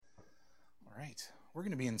We're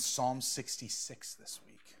going to be in Psalm 66 this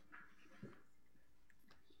week.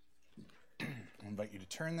 I invite you to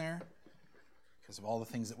turn there because of all the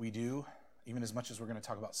things that we do, even as much as we're going to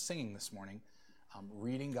talk about singing this morning,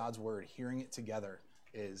 reading God's word, hearing it together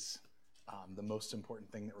is the most important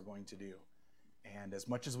thing that we're going to do. And as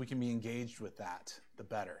much as we can be engaged with that, the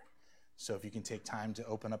better. So if you can take time to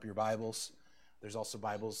open up your Bibles, there's also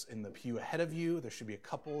Bibles in the pew ahead of you. There should be a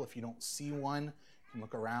couple. If you don't see one, you can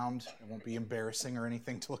look around. It won't be embarrassing or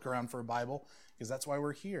anything to look around for a Bible because that's why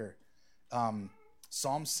we're here.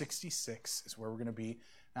 Psalm 66 is where we're going to be.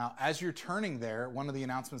 Now, as you're turning there, one of the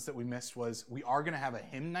announcements that we missed was we are going to have a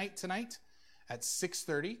hymn night tonight at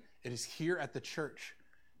 6:30. It is here at the church,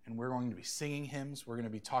 and we're going to be singing hymns. We're going to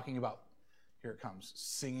be talking about, here it comes,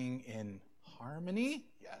 singing in harmony.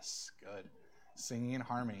 Yes, good. Singing in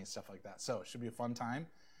harmony and stuff like that. So it should be a fun time.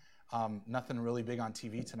 Nothing really big on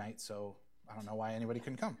TV tonight, so I don't know why anybody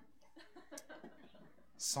couldn't come.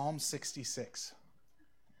 Psalm 66.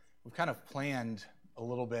 We've kind of planned a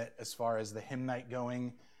little bit as far as the hymn night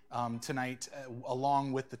going tonight,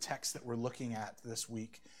 along with the text that we're looking at this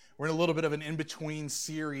week. We're in a little bit of an in-between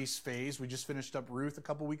series phase. We just finished up Ruth a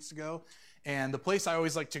couple weeks ago, and the place I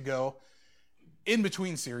always like to go in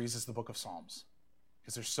between series is the book of Psalms,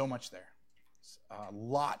 because there's so much there. It's a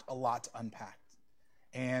lot to unpack.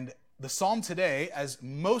 And the psalm today, as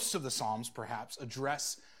most of the psalms perhaps,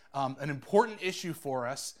 address an important issue for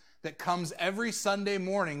us that comes every Sunday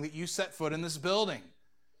morning that you set foot in this building.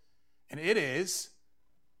 And it is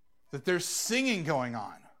that there's singing going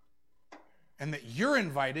on, and that you're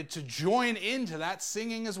invited to join into that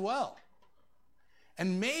singing as well.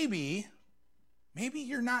 And maybe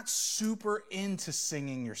you're not super into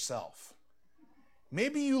singing yourself.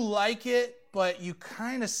 Maybe you like it, but you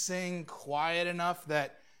kind of sing quiet enough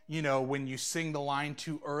that, you know, when you sing the line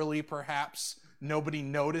too early, perhaps nobody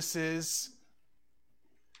notices.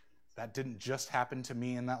 That didn't just happen to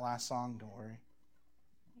me in that last song, don't worry.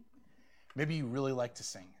 Maybe you really like to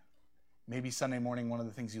sing. Maybe Sunday morning, one of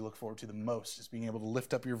the things you look forward to the most is being able to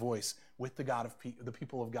lift up your voice with the the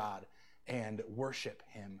people of God and worship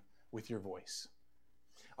him with your voice.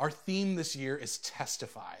 Our theme this year is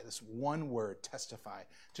testify, this one word, testify,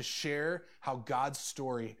 to share how God's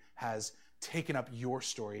story has taken up your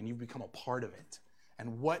story and you've become a part of it,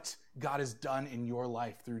 and what God has done in your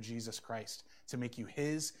life through Jesus Christ to make you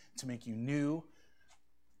his, to make you new.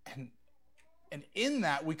 And in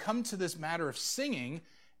that, we come to this matter of singing,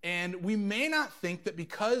 and we may not think that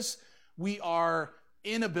because we are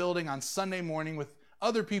in a building on Sunday morning with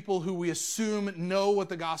other people who we assume know what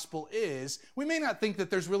the gospel is, we may not think that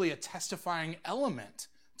there's really a testifying element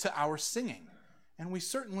to our singing. And we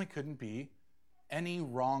certainly couldn't be any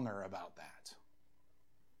wronger about that.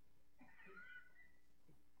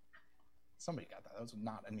 Somebody got that.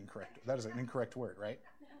 That is an incorrect word, right?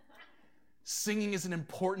 Singing is an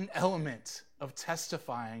important element of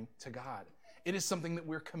testifying to God. It is something that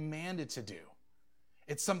we're commanded to do.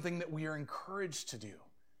 It's something that we are encouraged to do.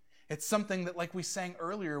 It's something that, like we sang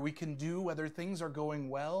earlier, we can do whether things are going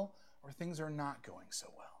well or things are not going so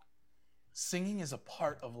well. Singing is a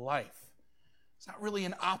part of life. It's not really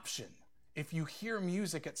an option. If you hear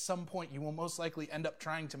music at some point, you will most likely end up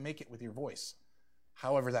trying to make it with your voice,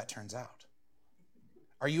 however that turns out.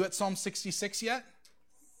 Are you at Psalm 66 yet?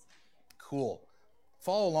 Cool.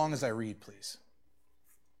 Follow along as I read, please.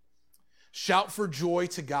 Shout for joy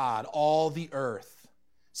to God, all the earth.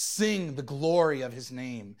 Sing the glory of his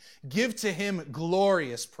name. Give to him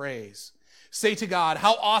glorious praise. Say to God,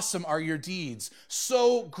 how awesome are your deeds.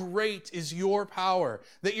 So great is your power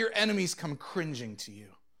that your enemies come cringing to you.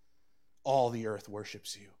 All the earth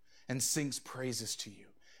worships you and sings praises to you.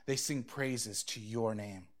 They sing praises to your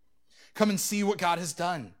name. Come and see what God has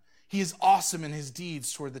done. He is awesome in his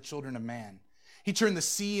deeds toward the children of man. He turned the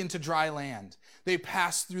sea into dry land. They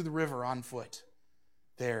passed through the river on foot.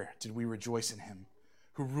 There did we rejoice in him,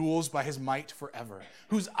 who rules by his might forever,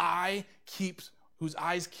 whose eyes keep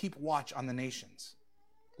watch on the nations.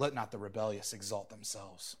 Let not the rebellious exalt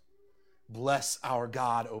themselves. Bless our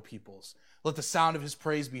God, O peoples. Let the sound of his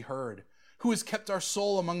praise be heard, who has kept our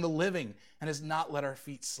soul among the living and has not let our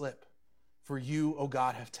feet slip. For you, O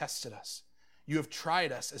God, have tested us. You have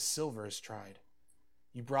tried us as silver is tried.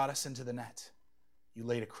 You brought us into the net. You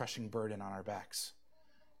laid a crushing burden on our backs.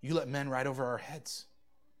 You let men ride over our heads.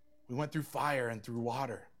 We went through fire and through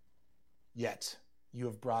water. Yet you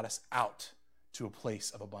have brought us out to a place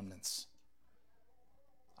of abundance.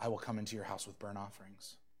 I will come into your house with burnt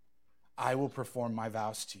offerings. I will perform my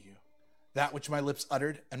vows to you, that which my lips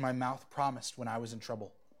uttered and my mouth promised when I was in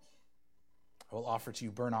trouble. I will offer to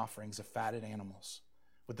you burnt offerings of fatted animals.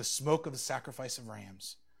 With the smoke of the sacrifice of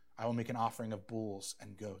rams, I will make an offering of bulls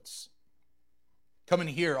and goats. Come and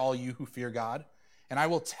hear, all you who fear God, and I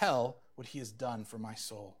will tell what he has done for my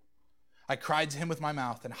soul. I cried to him with my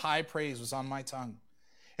mouth, and high praise was on my tongue.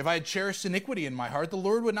 If I had cherished iniquity in my heart, the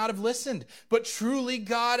Lord would not have listened. But truly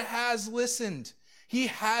God has listened. He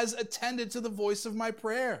has attended to the voice of my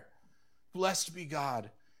prayer. Blessed be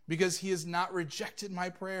God, because he has not rejected my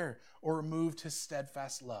prayer or removed his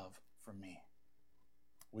steadfast love from me.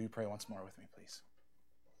 Will you pray once more with me, please?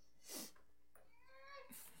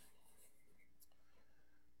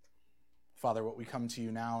 Father, what we come to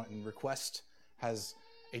you now in request has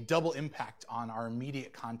a double impact on our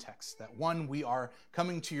immediate context. That one, we are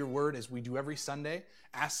coming to your word as we do every Sunday,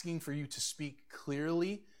 asking for you to speak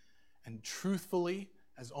clearly and truthfully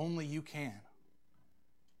as only you can.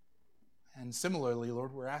 And similarly,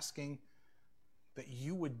 Lord, we're asking that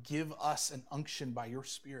you would give us an unction by your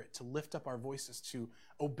Spirit to lift up our voices, to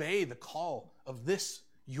obey the call of this,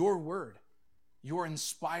 your word, your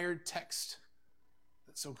inspired text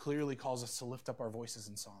that so clearly calls us to lift up our voices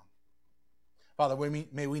in song. Father,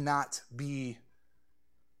 may we not be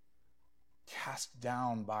cast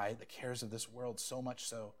down by the cares of this world so much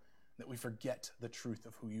so that we forget the truth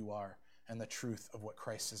of who you are and the truth of what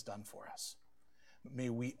Christ has done for us. But may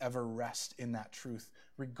we ever rest in that truth,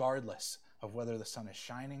 regardless of whether the sun is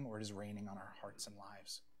shining or it is raining on our hearts and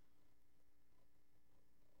lives.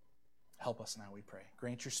 Help us now, we pray.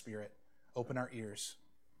 Grant your Spirit, open our ears,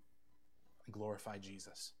 and glorify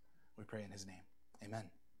Jesus. We pray in his name. Amen.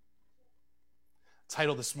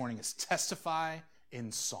 Title this morning is Testify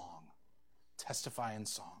in Song. Testify in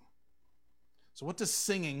Song. So what does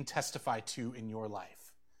singing testify to in your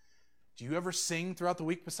life? Do you ever sing throughout the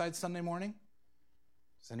week besides Sunday morning?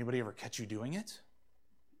 Does anybody ever catch you doing it?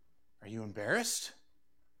 Are you embarrassed?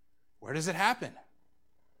 Where does it happen?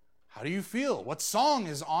 How do you feel? What song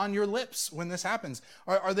is on your lips when this happens?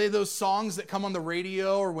 Are they those songs that come on the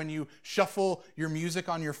radio or when you shuffle your music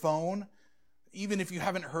on your phone? Even if you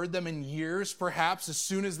haven't heard them in years, perhaps, as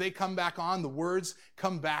soon as they come back on, the words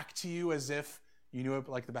come back to you as if you knew it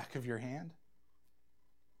like the back of your hand.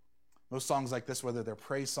 Most songs like this, whether they're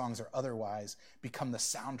praise songs or otherwise, become the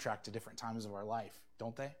soundtrack to different times of our life,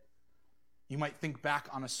 don't they? You might think back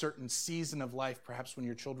on a certain season of life, perhaps when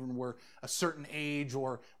your children were a certain age,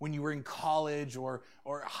 or when you were in college, or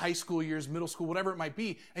high school years, middle school, whatever it might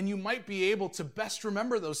be, and you might be able to best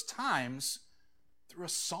remember those times through a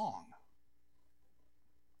song.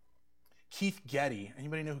 Keith Getty.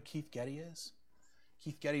 Anybody know who Keith Getty is?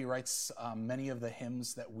 Keith Getty writes many of the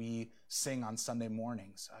hymns that we sing on Sunday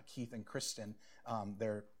mornings. Keith and Kristen,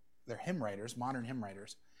 they're hymn writers, modern hymn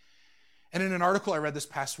writers. And in an article I read this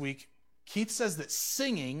past week, Keith says that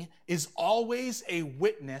singing is always a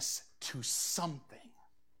witness to something.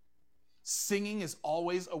 Singing is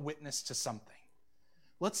always a witness to something.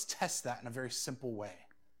 Let's test that in a very simple way.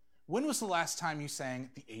 When was the last time you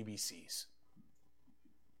sang the ABCs?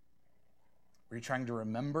 Were you trying to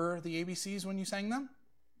remember the ABCs when you sang them?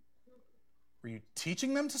 Were you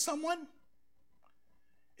teaching them to someone?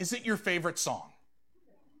 Is it your favorite song?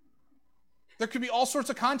 There could be all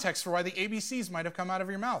sorts of context for why the ABCs might have come out of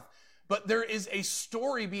your mouth. But there is a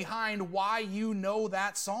story behind why you know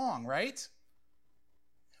that song, right?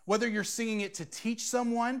 Whether you're singing it to teach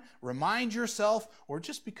someone, remind yourself, or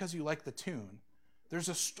just because you like the tune, there's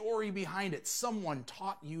a story behind it. Someone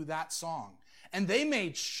taught you that song. And they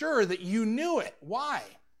made sure that you knew it. Why?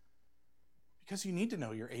 Because you need to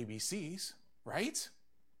know your ABCs, right?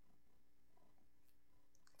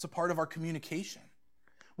 It's a part of our communication.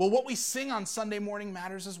 Well, what we sing on Sunday morning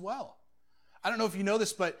matters as well. I don't know if you know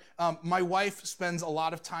this, but my wife spends a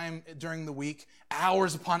lot of time during the week,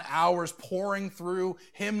 hours upon hours, pouring through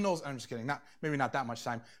hymnals. I'm just kidding, maybe not that much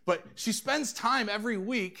time. But she spends time every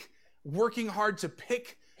week working hard to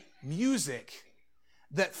pick music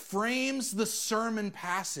that frames the sermon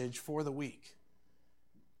passage for the week.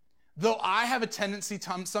 Though I have a tendency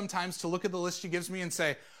sometimes to look at the list she gives me and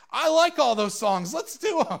say, I like all those songs, let's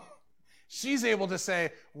do them. She's able to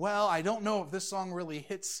say, well, I don't know if this song really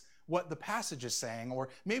hits what the passage is saying, or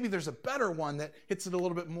maybe there's a better one that hits it a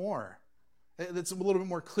little bit more, that's a little bit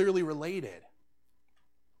more clearly related.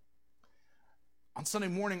 On Sunday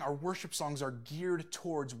morning, our worship songs are geared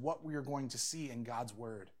towards what we are going to see in God's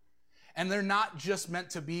Word. And they're not just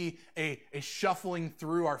meant to be a shuffling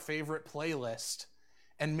through our favorite playlist,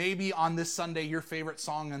 and maybe on this Sunday your favorite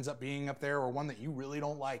song ends up being up there, or one that you really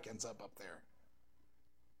don't like ends up there.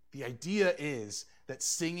 The idea is that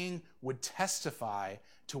singing would testify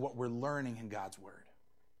to what we're learning in God's Word.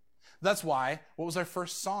 That's why, what was our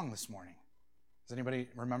first song this morning? Does anybody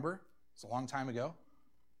remember? It's a long time ago.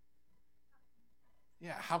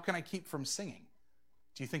 Yeah, how can I keep from singing?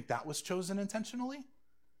 Do you think that was chosen intentionally?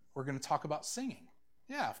 We're going to talk about singing.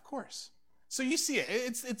 Yeah, of course. So you see it.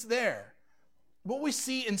 It's there. What we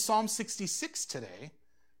see in Psalm 66 today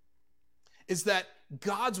is that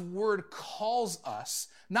God's word calls us,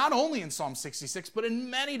 not only in Psalm 66, but in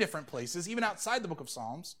many different places, even outside the book of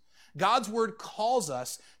Psalms, God's word calls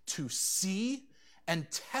us to see and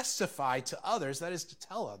testify to others, that is to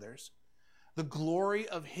tell others, the glory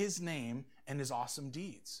of his name and his awesome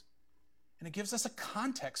deeds. And it gives us a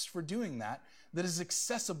context for doing that is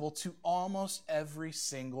accessible to almost every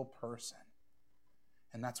single person.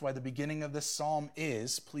 And that's why the beginning of this psalm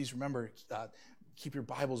is, please remember, keep your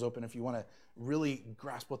Bibles open if you want to really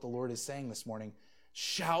grasp what the Lord is saying this morning.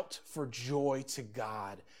 Shout for joy to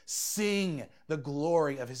God. Sing the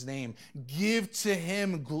glory of his name. Give to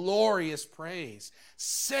him glorious praise.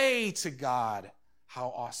 Say to God,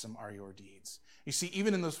 how awesome are your deeds. You see,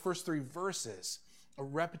 even in those first 3 verses, a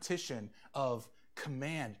repetition of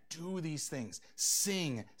command, do these things,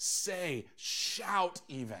 sing, say, shout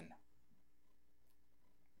even.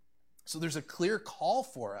 So there's a clear call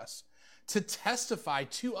for us to testify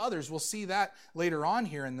to others. We'll see that later on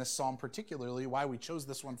here in this psalm, particularly why we chose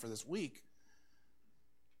this one for this week.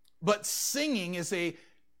 But singing is a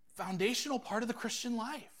foundational part of the Christian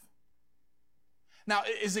life. Now,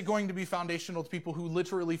 is it going to be foundational to people who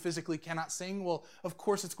literally, physically cannot sing? Well, of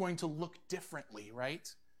course it's going to look differently,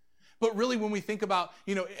 right? But really, when we think about,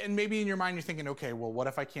 and maybe in your mind you're thinking, okay, well, what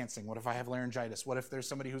if I can't sing? What if I have laryngitis? What if there's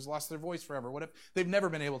somebody who's lost their voice forever? What if they've never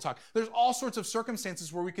been able to talk? There's all sorts of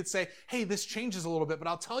circumstances where we could say, hey, this changes a little bit, but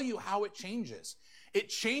I'll tell you how it changes. It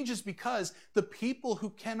changes because the people who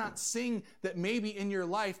cannot sing that may be in your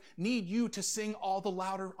life need you to sing all the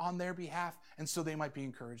louder on their behalf, and so they might be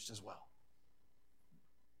encouraged as well.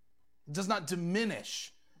 It does not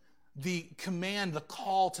diminish the command, the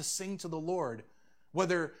call to sing to the Lord,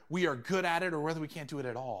 whether we are good at it or whether we can't do it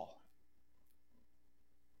at all.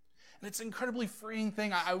 And it's an incredibly freeing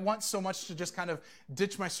thing. I want so much to just kind of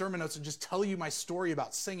ditch my sermon notes and just tell you my story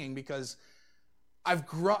about singing, because I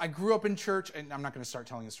grew up in church, and I'm not going to start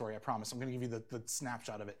telling the story, I promise. I'm going to give you the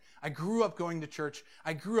snapshot of it. I grew up going to church.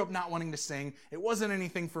 I grew up not wanting to sing. It wasn't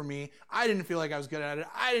anything for me. I didn't feel like I was good at it.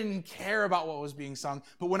 I didn't care about what was being sung.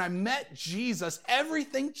 But when I met Jesus,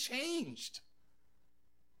 everything changed.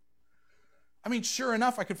 I mean, sure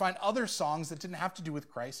enough, I could find other songs that didn't have to do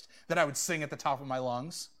with Christ that I would sing at the top of my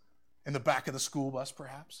lungs, in the back of the school bus,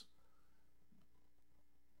 perhaps.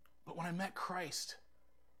 But when I met Christ,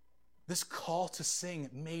 this call to sing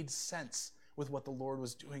made sense with what the Lord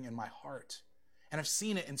was doing in my heart. And I've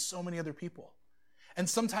seen it in so many other people. And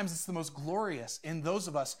sometimes it's the most glorious in those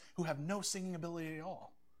of us who have no singing ability at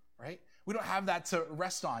all, right? We don't have that to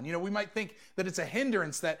rest on. We might think that it's a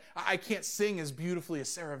hindrance that I can't sing as beautifully as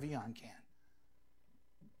Sarah Vion can.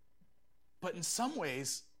 But in some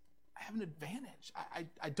ways, I have an advantage. I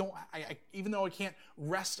even though I can't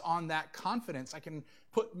rest on that confidence, I can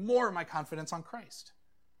put more of my confidence on Christ.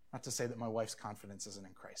 Not to say that my wife's confidence isn't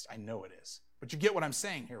in Christ. I know it is. But you get what I'm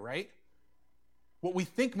saying here, right? What we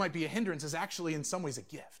think might be a hindrance is actually in some ways a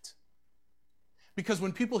gift. Because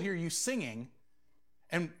when people hear you singing,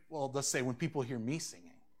 and let's say when people hear me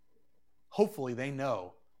singing, hopefully they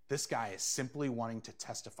know this guy is simply wanting to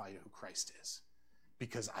testify to who Christ is.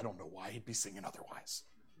 Because I don't know why he'd be singing otherwise.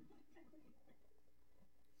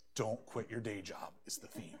 Don't quit your day job is the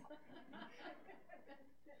theme.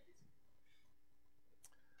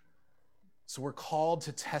 So we're called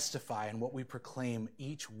to testify in what we proclaim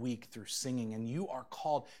each week through singing, and you are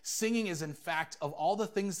called. Singing is, in fact, of all the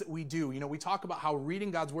things that we do, we talk about how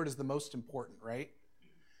reading God's word is the most important, right?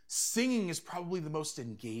 Singing is probably the most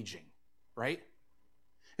engaging, right?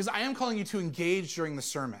 Because I am calling you to engage during the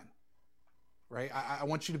sermon, right? I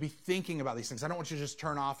want you to be thinking about these things. I don't want you to just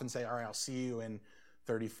turn off and say, all right, I'll see you in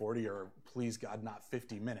 30, 40, or please God, not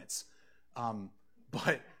 50 minutes.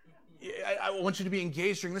 But I want you to be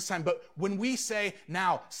engaged during this time. But when we say,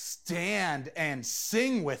 now stand and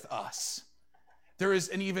sing with us, there is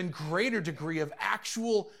an even greater degree of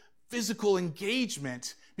actual physical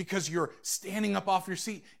engagement because you're standing up off your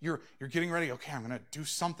seat. You're getting ready. Okay, I'm going to do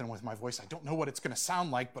something with my voice. I don't know what it's going to sound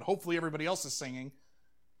like, but hopefully everybody else is singing,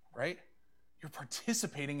 right? You're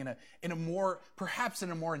participating in a more, perhaps in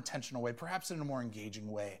a more intentional way, perhaps in a more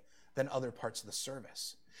engaging way than other parts of the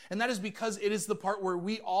service. And that is because it is the part where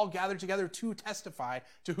we all gather together to testify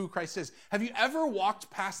to who Christ is. Have you ever walked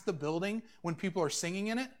past the building when people are singing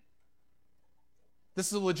in it? This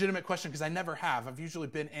is a legitimate question because I never have. I've usually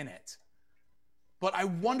been in it. But I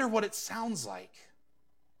wonder what it sounds like.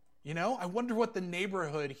 I wonder what the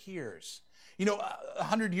neighborhood hears.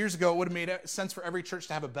 100 years ago, it would have made sense for every church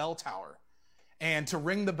to have a bell tower. and to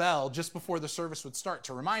ring the bell just before the service would start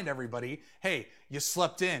to remind everybody, hey, you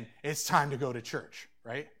slept in, it's time to go to church,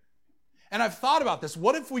 right? And I've thought about this.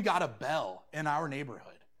 What if we got a bell in our neighborhood?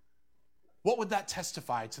 What would that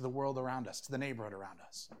testify to the world around us, to the neighborhood around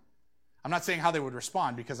us? I'm not saying how they would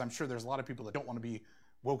respond, because I'm sure there's a lot of people that don't want to be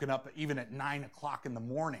woken up even at 9 o'clock in the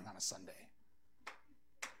morning on a Sunday.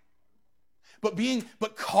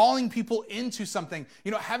 But calling people into something,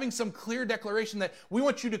 having some clear declaration that we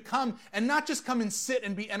want you to come, and not just come and sit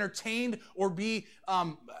and be entertained or be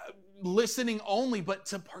listening only, but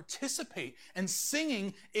to participate. And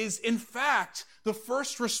singing is, in fact, the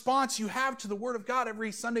first response you have to the Word of God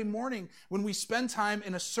every Sunday morning. When we spend time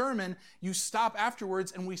in a sermon, you stop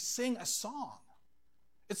afterwards and we sing a song.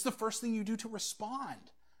 It's the first thing you do to respond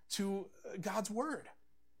to God's Word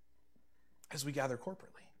as we gather corporately.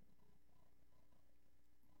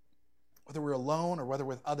 Whether we're alone or whether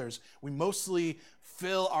with others, we mostly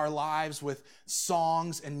fill our lives with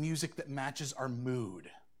songs and music that matches our mood.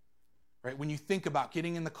 Right? When you think about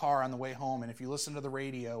getting in the car on the way home, and if you listen to the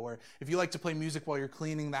radio, or if you like to play music while you're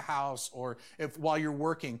cleaning the house, or while you're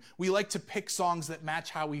working, we like to pick songs that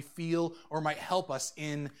match how we feel or might help us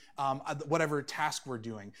in whatever task we're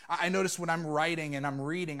doing. I notice when I'm writing and I'm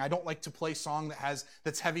reading, I don't like to play song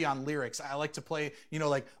that's heavy on lyrics. I like to play,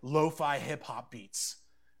 like lo-fi hip-hop beats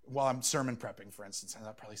while I'm sermon prepping, for instance. And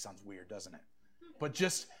that probably sounds weird, doesn't it? But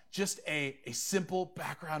just a simple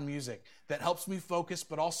background music that helps me focus,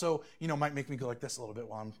 but also, might make me go like this a little bit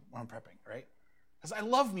while I'm prepping, right? Because I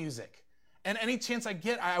love music. And any chance I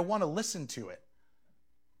get, I want to listen to it.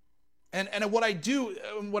 And what I do,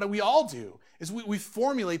 what we all do, is we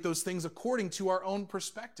formulate those things according to our own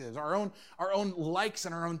perspectives, our own likes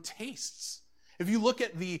and our own tastes. If you look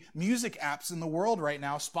at the music apps in the world right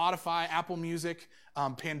now, Spotify, Apple Music,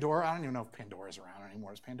 Pandora, I don't even know if Pandora is around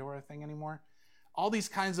anymore. Is Pandora a thing anymore? All these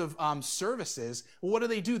kinds of services, well,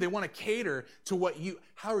 what do? They want to cater to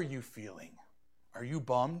how are you feeling? Are you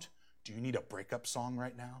bummed? Do you need a breakup song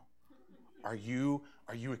right now? Are you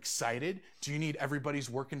excited? Do you need everybody's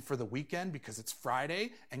working for the weekend because it's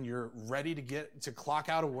Friday and you're ready to clock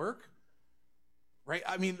out of work? Right?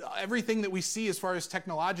 I mean, everything that we see as far as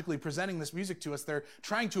technologically presenting this music to us, they're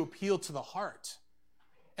trying to appeal to the heart.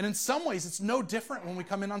 And in some ways, it's no different when we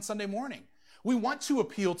come in on Sunday morning. We want to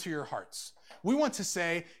appeal to your hearts. We want to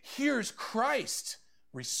say, here's Christ.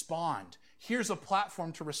 Respond. Here's a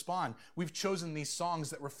platform to respond. We've chosen these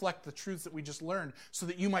songs that reflect the truths that we just learned so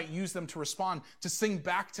that you might use them to respond, to sing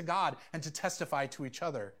back to God, and to testify to each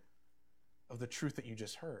other of the truth that you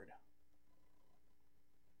just heard.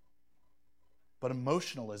 But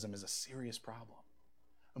emotionalism is a serious problem.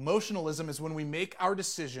 Emotionalism is when we make our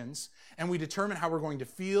decisions and we determine how we're going to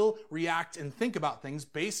feel, react, and think about things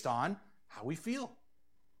based on how we feel.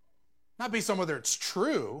 Not based on whether it's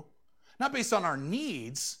true, not based on our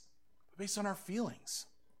needs, but based on our feelings.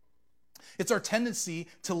 It's our tendency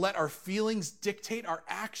to let our feelings dictate our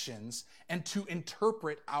actions and to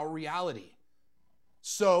interpret our reality.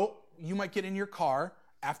 So you might get in your car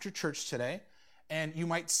after church today and you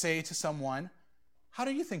might say to someone, how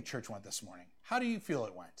do you think church went this morning? How do you feel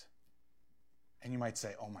it went? And you might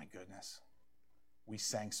say, oh my goodness, we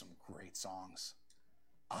sang some great songs.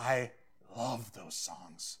 I love those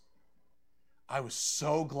songs. I was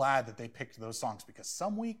so glad that they picked those songs because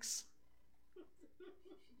some weeks,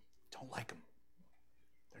 don't like them.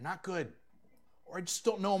 They're not good. Or I just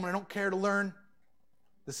don't know them and I don't care to learn.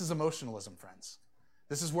 This is emotionalism, friends.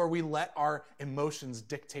 This is where we let our emotions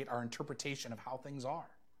dictate our interpretation of how things are.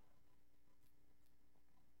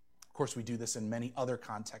 Of course, we do this in many other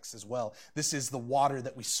contexts as well. This is the water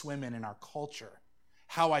that we swim in our culture.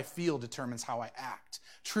 How I feel determines how I act.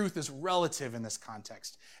 Truth is relative in this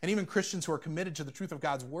context. And even Christians who are committed to the truth of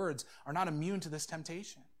God's words are not immune to this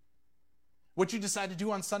temptation. What you decide to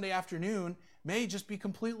do on Sunday afternoon may just be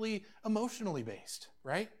completely emotionally based,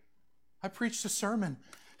 right? I preached a sermon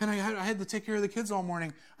and I had to take care of the kids all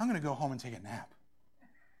morning. I'm going to go home and take a nap.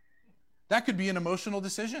 That could be an emotional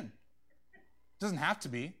decision. It doesn't have to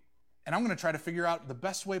be. And I'm going to try to figure out the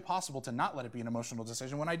best way possible to not let it be an emotional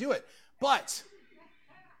decision when I do it. But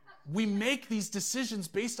we make these decisions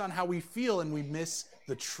based on how we feel and we miss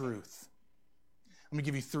the truth. Let me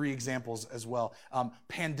give you 3 examples as well.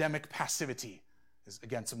 Pandemic passivity is,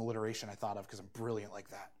 again, some alliteration I thought of because I'm brilliant like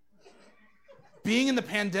that. Being in the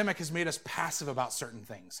pandemic has made us passive about certain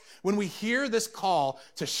things. When we hear this call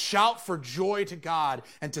to shout for joy to God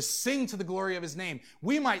and to sing to the glory of his name,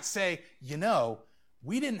 we might say,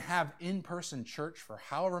 we didn't have in-person church for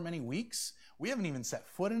however many weeks. We haven't even set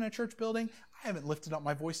foot in a church building. I haven't lifted up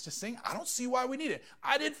my voice to sing. I don't see why we need it.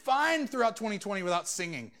 I did fine throughout 2020 without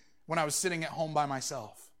singing when I was sitting at home by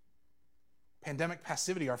myself. pandemic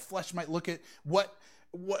passivity. Our flesh might look at what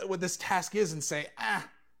this task is and say,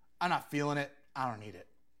 I'm not feeling it. I don't need it.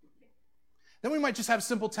 Then we might just have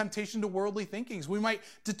simple temptation to worldly thinkings. We might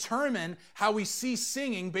determine how we see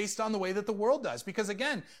singing based on the way that the world does. Because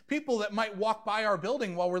again, people that might walk by our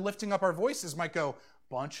building while we're lifting up our voices might go,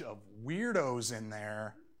 bunch of weirdos in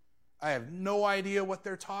there. I have no idea what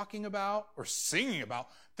they're talking about or singing about.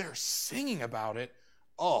 They're singing about it.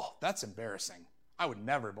 Oh, that's embarrassing. I would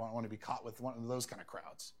never want to be caught with one of those kind of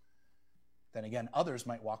crowds. Then again, others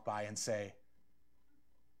might walk by and say,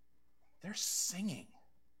 they're singing.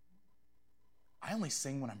 I only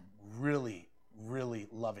sing when I'm really, really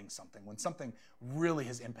loving something, when something really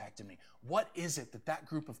has impacted me. What is it that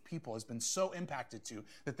group of people has been so impacted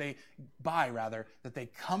that they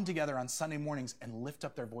come together on Sunday mornings and lift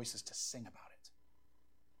up their voices to sing about it?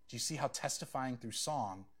 Do you see how testifying through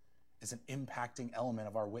song is an impacting element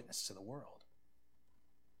of our witness to the world?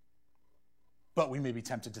 But we may be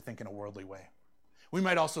tempted to think in a worldly way. We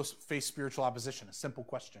might also face spiritual opposition. A simple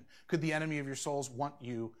question. Could the enemy of your souls want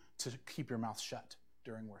you to keep your mouth shut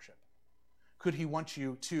during worship? Could he want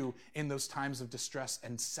you to, in those times of distress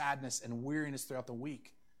and sadness and weariness throughout the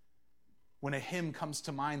week, when a hymn comes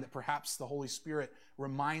to mind that perhaps the Holy Spirit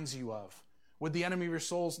reminds you of, would the enemy of your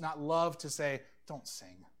souls not love to say, don't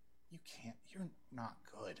sing. You can't. You're not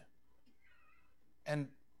good. And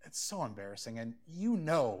it's so embarrassing. And you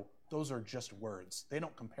know those are just words. They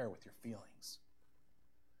don't compare with your feelings.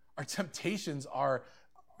 Our temptations are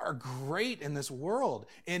great in this world,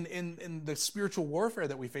 in the spiritual warfare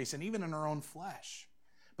that we face, and even in our own flesh.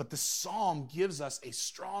 But the psalm gives us a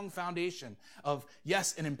strong foundation of,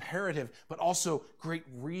 yes, an imperative, but also great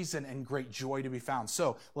reason and great joy to be found.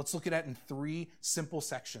 So let's look at it in three simple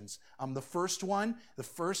sections. The first 7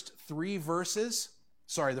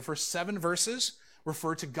 verses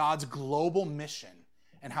refer to God's global mission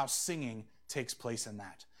and how singing takes place in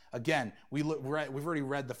that. Again, we've already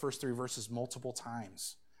read the first 3 verses multiple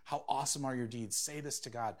times. How awesome are your deeds. Say this to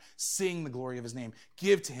God. Sing the glory of his name.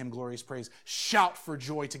 Give to him glorious praise. Shout for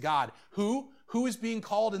joy to God. Who is being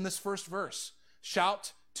called in this first verse?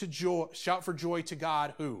 Shout for joy to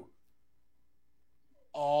God. Who?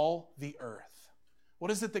 All the earth.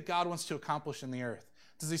 What is it that God wants to accomplish in the earth?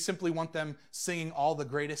 Does he simply want them singing all the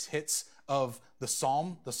greatest hits of the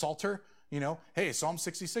psalm, the Psalter? Hey, Psalm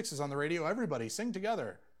 66 is on the radio. Everybody sing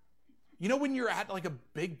together. When you're at like a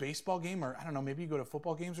big baseball game, or I don't know, maybe you go to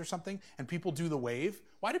football games or something, and people do the wave.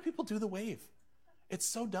 Why do people do the wave? It's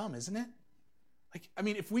so dumb, isn't it?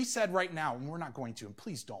 If we said right now, and we're not going to, and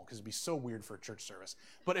please don't, because it'd be so weird for a church service.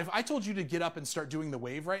 But if I told you to get up and start doing the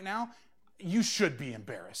wave right now, you should be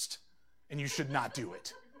embarrassed, and you should not do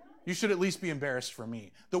it. You should at least be embarrassed for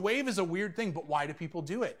me. The wave is a weird thing, but why do people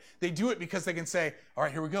do it? They do it because they can say, all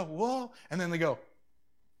right, here we go, whoa, and then they go,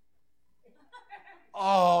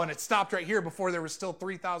 oh, and it stopped right here before there was still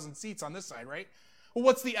 3,000 seats on this side, right? Well,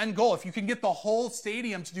 what's the end goal? If you can get the whole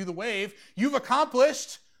stadium to do the wave, you've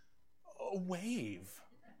accomplished a wave.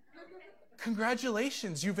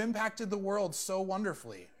 Congratulations, you've impacted the world so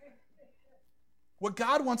wonderfully. What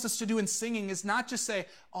God wants us to do in singing is not just say,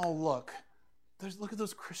 oh, look at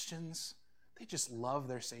those Christians. They just love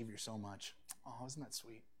their Savior so much. Oh, isn't that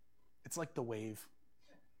sweet? It's like the wave.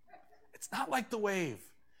 It's not like the wave.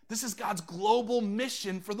 This is God's global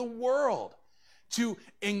mission for the world, to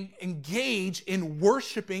engage in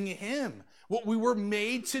worshiping him, what we were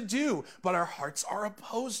made to do, but our hearts are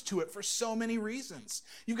opposed to it for so many reasons.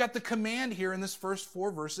 You've got the command here in this first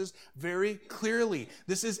 4 verses very clearly.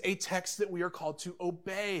 This is a text that we are called to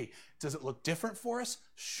obey. Does it look different for us?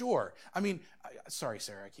 Sure. Sorry,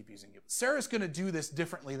 Sarah, I keep using you. Sarah's going to do this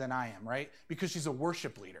differently than I am, right? Because she's a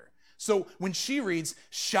worship leader. So when she reads,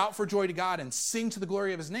 shout for joy to God and sing to the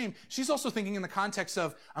glory of his name, she's also thinking in the context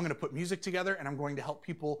of, I'm going to put music together and I'm going to help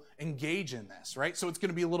people engage in this, right? So it's going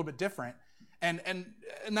to be a little bit different. And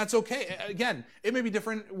that's okay. Again, it may be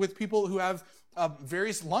different with people who have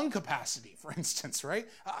various lung capacity, for instance, right?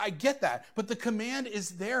 I get that. But the command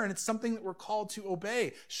is there, and it's something that we're called to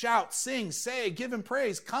obey. Shout, sing, say, give him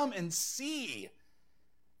praise. Come and see.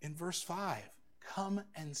 In verse 5, come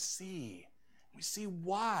and see. We see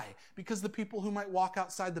why. Because the people who might walk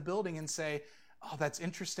outside the building and say, oh, that's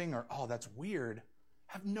interesting, or oh, that's weird,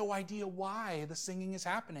 have no idea why the singing is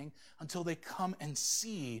happening until they come and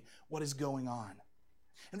see what is going on.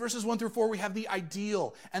 In verses 1 through 4, we have the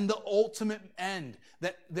ideal and the ultimate end,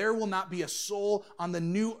 that there will not be a soul on the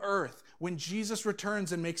new earth. When Jesus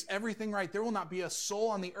returns and makes everything right, there will not be a soul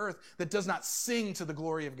on the earth that does not sing to the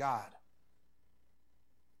glory of God.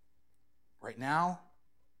 Right now,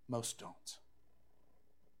 most don't.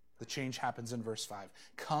 The change happens in verse 5.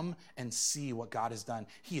 Come and see what God has done.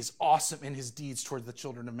 He is awesome in his deeds toward the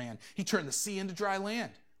children of man. He turned the sea into dry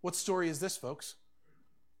land. What story is this, folks?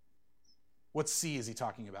 What sea is he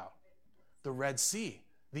talking about? The Red Sea,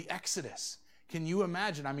 the Exodus. Can you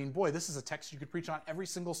imagine? I mean, boy, this is a text you could preach on every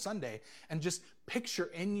single Sunday, and just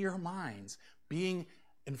picture in your minds being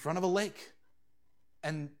in front of a lake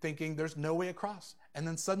and thinking there's no way across. And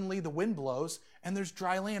then suddenly the wind blows and there's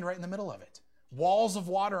dry land right in the middle of it. Walls of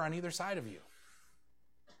water on either side of you.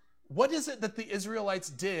 What is it that the Israelites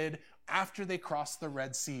did after they crossed the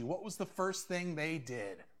Red Sea? What was the first thing they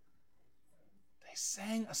did? They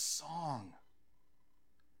sang a song.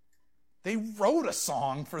 They wrote a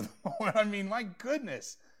song for the moment. I mean, my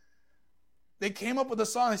goodness. They came up with a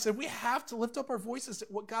song. They said, we have to lift up our voices at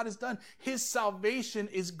what God has done. His salvation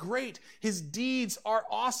is great. His deeds are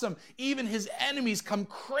awesome. Even his enemies come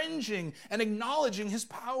cringing and acknowledging his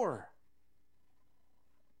power.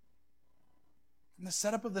 In the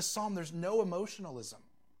setup of this psalm, there's no emotionalism.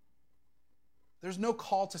 There's no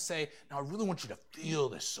call to say, now I really want you to feel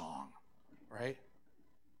this song, right?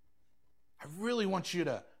 I really want you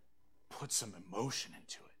to put some emotion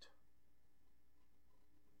into it.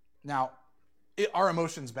 Now, are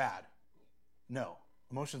emotions bad? No,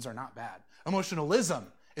 emotions are not bad. Emotionalism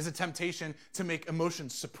is a temptation to make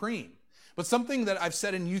emotions supreme. But something that I've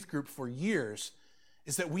said in youth group for years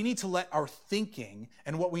is that we need to let our thinking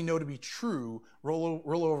and what we know to be true roll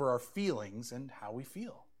over our feelings and how we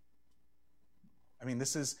feel. I mean,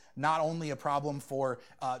 this is not only a problem for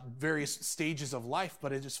various stages of life,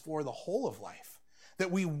 but it is for the whole of life. That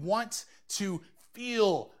we want to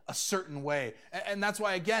feel a certain way. And that's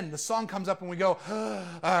why, again, the song comes up and we go,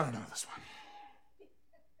 I don't know this one.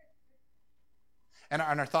 And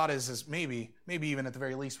our thought is maybe even at the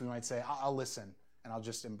very least, we might say, I'll listen and I'll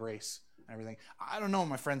just embrace everything. I don't know,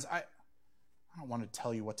 my friends. I don't want to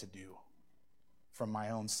tell you what to do from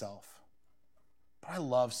my own self. But I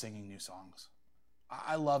love singing new songs.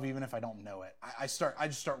 I love, even if I don't know it. I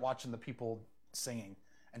just start watching the people singing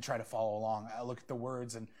and try to follow along. I look at the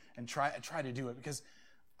words and try to do it because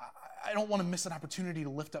I don't want to miss an opportunity to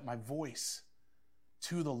lift up my voice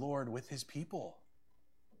to the Lord with his people.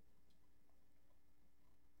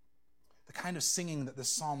 The kind of singing that this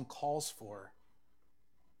psalm calls for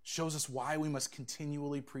shows us why we must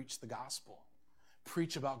continually preach the gospel,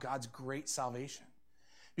 preach about God's great salvation.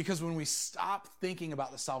 Because when we stop thinking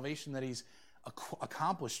about the salvation that he's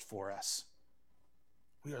accomplished for us,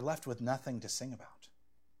 we are left with nothing to sing about.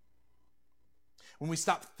 When we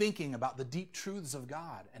stop thinking about the deep truths of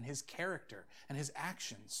God and his character and his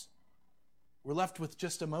actions, we're left with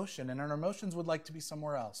just emotion, and our emotions would like to be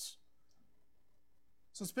somewhere else.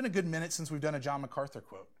 So it's been a good minute since we've done a John MacArthur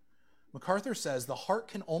quote. MacArthur says, the heart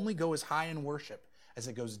can only go as high in worship as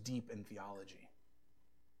it goes deep in theology.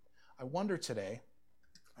 I wonder today,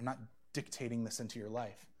 I'm not dictating this into your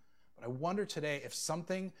life, but I wonder today if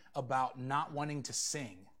something about not wanting to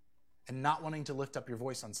sing and not wanting to lift up your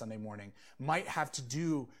voice on Sunday morning might have to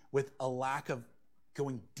do with a lack of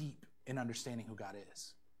going deep in understanding who God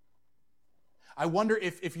is. I wonder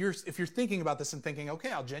if you're thinking about this and thinking,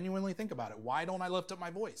 okay, I'll genuinely think about it. Why don't I lift up my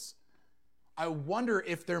voice? I wonder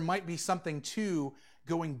if there might be something to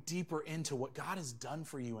going deeper into what God has done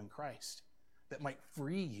for you in Christ that might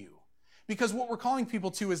free you. Because what we're calling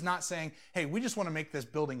people to is not saying, hey, we just want to make this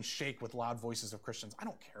building shake with loud voices of Christians. I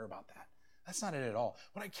don't care about that. That's not it at all.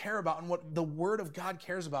 What I care about and what the Word of God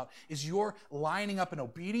cares about is you're lining up in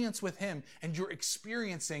obedience with him and you're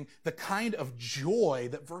experiencing the kind of joy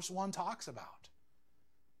that verse 1 talks about.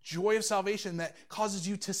 Joy of salvation that causes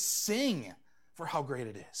you to sing for how great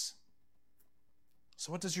it is.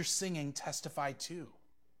 So what does your singing testify to?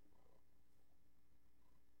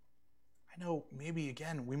 I know maybe,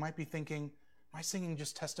 again, we might be thinking, my singing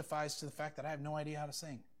just testifies to the fact that I have no idea how to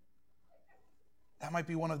sing. That might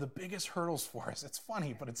be one of the biggest hurdles for us. It's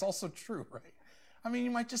funny, but it's also true, right? I mean,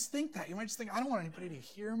 you might just think that. You might just think, I don't want anybody to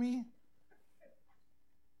hear me.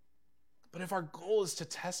 But if our goal is to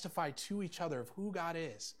testify to each other of who God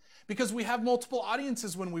is, because we have multiple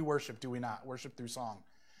audiences when we worship, do we not? Worship through song.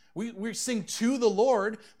 We sing to the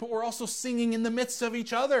Lord, but we're also singing in the midst of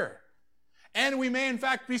each other. And we may, in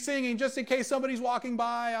fact, be singing just in case somebody's walking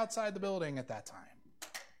by outside the building at that time.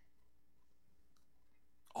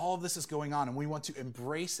 All of this is going on, and we want to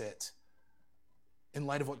embrace it in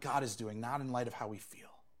light of what God is doing, not in light of how we feel.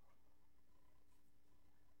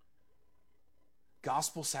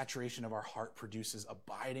 Gospel saturation of our heart produces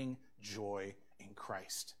abiding joy in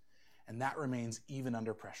Christ, and that remains even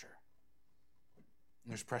under pressure.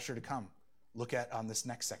 And there's pressure to come. Look at this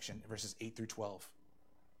next section, verses 8 through 12.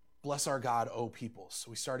 Bless our God, O peoples.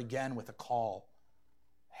 So we start again with a call.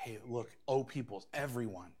 hey, look, O peoples,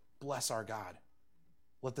 everyone, bless our God.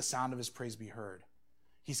 Let the sound of his praise be heard.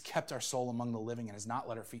 He's kept our soul among the living and has not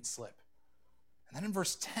let our feet slip. And then in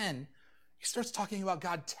verse 10, he starts talking about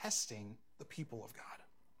God testing the people of God.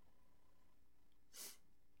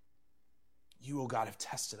 You, O God, have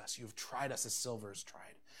tested us. You have tried us as silver is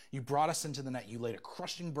tried. You brought us into the net. You laid a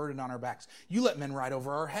crushing burden on our backs. You let men ride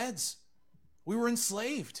over our heads. We were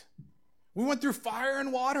enslaved. We went through fire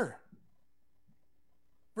and water.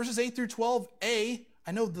 Verses 8 through 12a,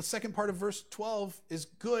 I know the second part of verse 12 is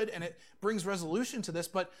good and it brings resolution to this,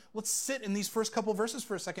 but let's sit in these first couple verses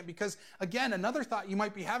for a second because, again, another thought you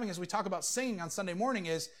might be having as we talk about singing on Sunday morning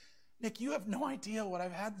is, Nick, you have no idea what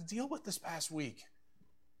I've had to deal with this past week.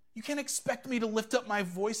 You can't expect me to lift up my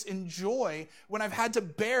voice in joy when I've had to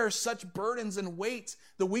bear such burdens and weight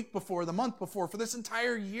the week before, the month before, for this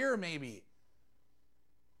entire year maybe.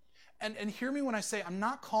 And hear me when I say I'm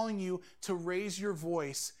not calling you to raise your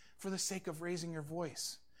voice for the sake of raising your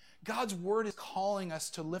voice. God's word is calling us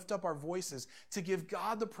to lift up our voices, to give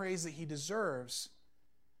God the praise that he deserves,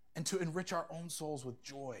 and to enrich our own souls with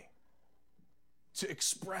joy, to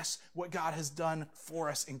express what God has done for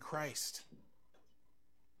us in Christ.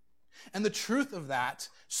 And the truth of that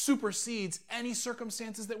supersedes any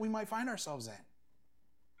circumstances that we might find ourselves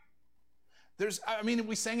in.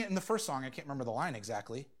 We sang it in the first song. I can't remember the line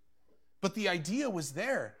exactly. But the idea was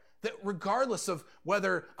there that regardless of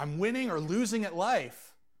whether I'm winning or losing at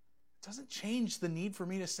life, it doesn't change the need for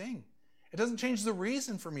me to sing. It doesn't change the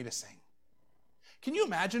reason for me to sing. Can you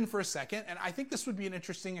imagine for a second, and I think this would be an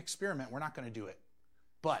interesting experiment. We're not going to do it.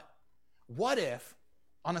 But what if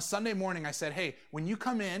on a Sunday morning I said, hey, when you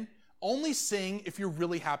come in, only sing if you're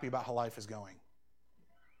really happy about how life is going.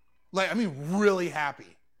 Really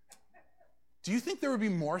happy. Do you think there would be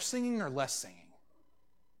more singing or less singing?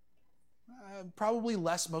 Probably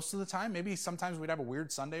less most of the time. Maybe sometimes we'd have a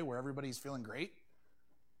weird Sunday where everybody's feeling great.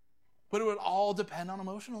 But it would all depend on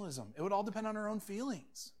emotionalism. It would all depend on our own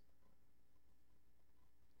feelings.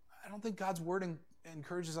 I don't think God's word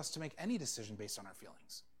encourages us to make any decision based on our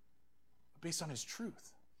feelings, but based on his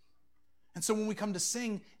truth. And so when we come to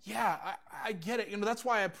sing, I get it. That's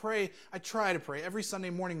why I try to pray every Sunday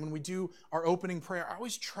morning when we do our opening prayer. I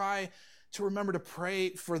always try to remember to pray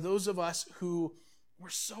for those of us who we're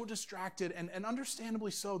so distracted, and understandably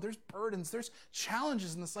so. There's burdens, there's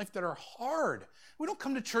challenges in this life that are hard. We don't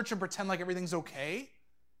come to church and pretend like everything's okay.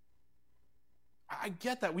 I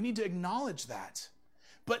get that. We need to acknowledge that.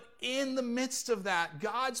 But in the midst of that,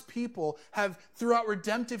 God's people have, throughout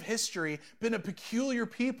redemptive history, been a peculiar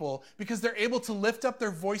people because they're able to lift up their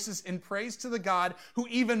voices in praise to the God who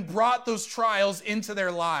even brought those trials into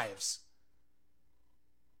their lives.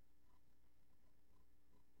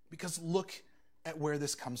 Because look at where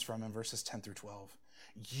this comes from in verses 10 through 12.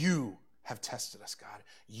 You have tested us, God.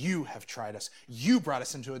 You have tried us. You brought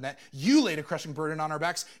us into a net. You laid a crushing burden on our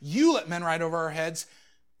backs. You let men ride over our heads.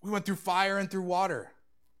 We went through fire and through water.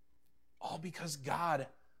 All because God,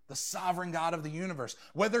 the sovereign God of the universe,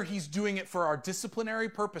 whether he's doing it for our disciplinary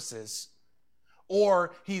purposes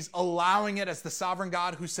or he's allowing it as the sovereign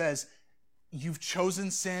God who says, you've chosen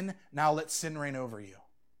sin, now let sin reign over you.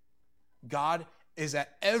 God is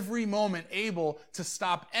at every moment able to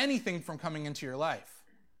stop anything from coming into your life.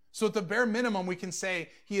 So at the bare minimum, we can say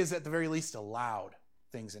he has at the very least allowed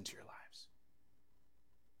things into your lives.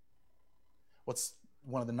 What's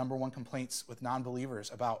one of the number one complaints with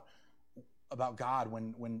non-believers about God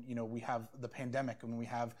when we have the pandemic, when we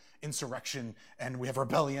have insurrection and we have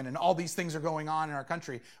rebellion and all these things are going on in our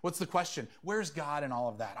country? What's the question? Where's God in all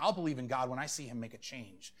of that? I'll believe in God when I see him make a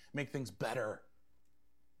change, make things better.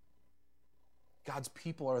 God's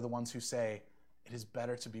people are the ones who say, it is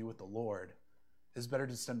better to be with the Lord. It is better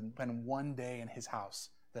to spend one day in his house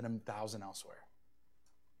than 1,000 elsewhere.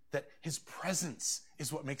 That his presence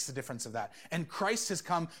is what makes the difference of that. And Christ has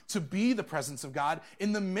come to be the presence of God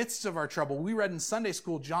in the midst of our trouble. We read in Sunday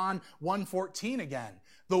school, John 1:14 again.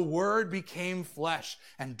 The word became flesh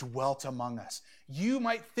and dwelt among us. You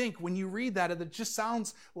might think when you read that, it just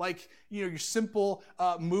sounds like, your simple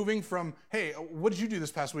moving from, hey, what did you do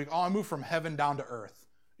this past week? Oh, I moved from heaven down to earth.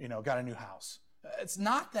 Got a new house. It's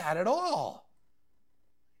not that at all.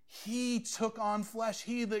 He took on flesh.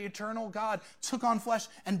 He, the eternal God, took on flesh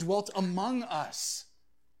and dwelt among us.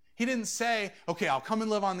 He didn't say, okay, I'll come and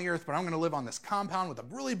live on the earth, but I'm going to live on this compound with a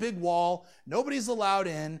really big wall. Nobody's allowed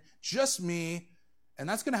in, just me. And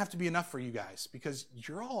that's going to have to be enough for you guys because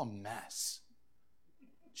you're all a mess.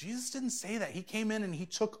 Jesus didn't say that. He came in and he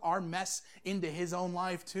took our mess into his own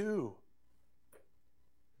life too.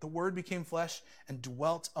 The word became flesh and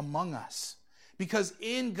dwelt among us. Because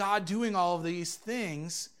in God doing all of these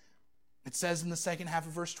things, It says in the second half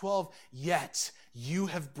of verse 12, yet you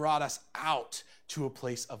have brought us out to a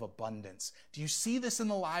place of abundance. Do you see this in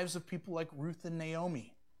the lives of people like Ruth and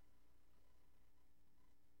Naomi?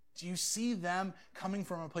 Do you see them coming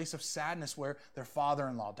from a place of sadness where their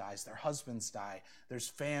father-in-law dies, their husbands die, there's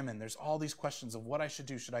famine, there's all these questions of what I should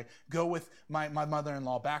do. Should I go with my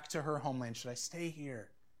mother-in-law back to her homeland? Should I stay here?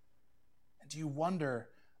 And do you wonder,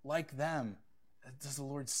 like them, does the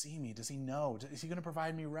Lord see me? Does he know? Is he going to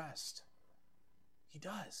provide me rest? He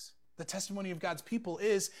does. The testimony of God's people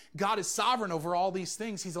is God is sovereign over all these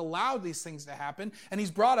things. He's allowed these things to happen, and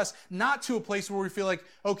he's brought us not to a place where we feel like,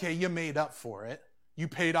 okay, you made up for it. You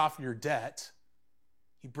paid off your debt.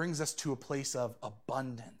 He brings us to a place of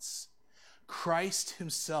abundance. Christ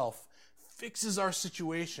himself fixes our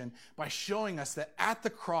situation by showing us that at the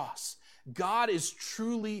cross, God is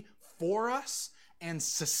truly for us and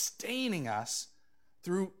sustaining us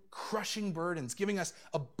through crushing burdens, giving us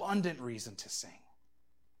abundant reason to sing.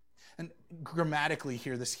 And grammatically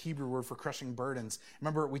here, this Hebrew word for crushing burdens,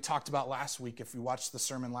 remember we talked about last week, if you watched the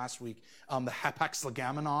sermon last week, the hapax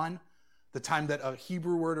legomenon, the time that a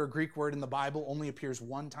Hebrew word or Greek word in the Bible only appears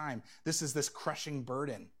one time. This is this crushing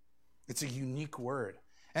burden. It's a unique word.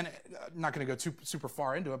 And I'm not going to go super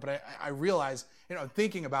far into it, but I realize,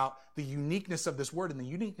 thinking about the uniqueness of this word and the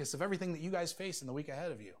uniqueness of everything that you guys face in the week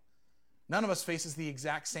ahead of you. None of us faces the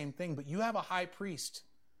exact same thing, but you have a high priest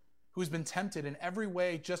who's been tempted in every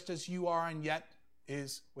way just as you are and yet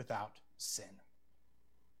is without sin.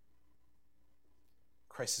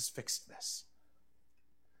 Christ has fixed this.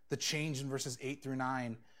 The change in verses 8 through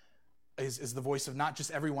 9 is the voice of not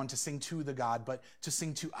just everyone to sing to the God, but to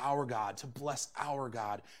sing to our God, to bless our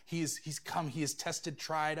God. He's come, he has tested,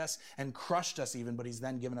 tried us, and crushed us even, but he's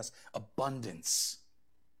then given us abundance.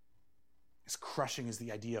 His crushing is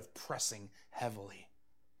the idea of pressing heavily.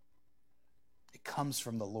 It comes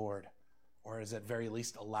from the Lord, or is at very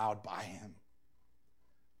least allowed by him.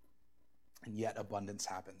 And yet abundance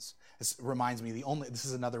happens. This reminds me, this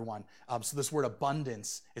is another one. So this word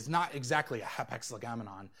abundance is not exactly a hapax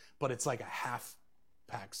legomenon, but it's like a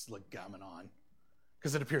half-pax legomenon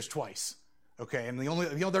because it appears twice. Okay, and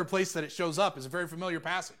the other place that it shows up is a very familiar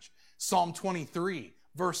passage. Psalm 23,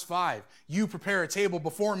 verse 5. You prepare a table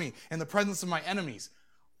before me in the presence of my enemies.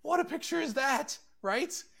 What a picture is that,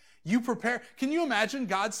 right? You prepare. Can you imagine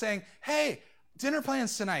God saying, hey, dinner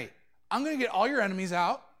plans tonight. I'm going to get all your enemies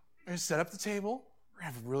out. We're going to set up the table. We're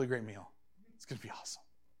going to have a really great meal. It's going to be awesome.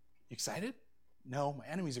 You excited? No, my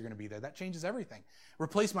enemies are going to be there. That changes everything.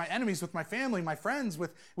 Replace my enemies with my family, my friends,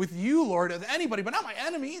 with you, Lord, with anybody, but not my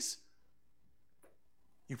enemies.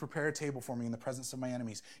 You prepare a table for me in the presence of my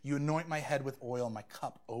enemies. You anoint my head with oil. My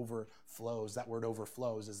cup overflows. That word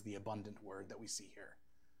overflows is the abundant word that we see here.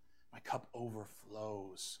 My cup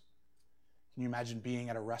overflows. Can you imagine being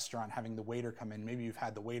at a restaurant, having the waiter come in? Maybe you've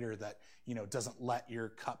had the waiter that, doesn't let your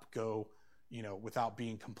cup go, without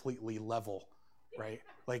being completely level, right?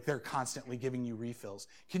 Like they're constantly giving you refills.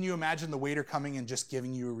 Can you imagine the waiter coming and just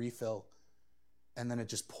giving you a refill and then it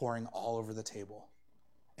just pouring all over the table?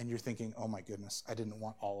 And you're thinking, oh my goodness, I didn't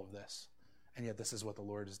want all of this. And yet this is what the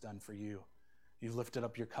Lord has done for you. You've lifted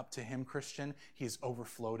up your cup to him, Christian. He has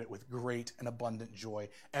overflowed it with great and abundant joy.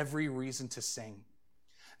 Every reason to sing.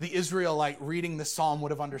 The Israelite reading the psalm would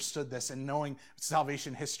have understood this and knowing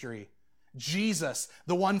salvation history. Jesus,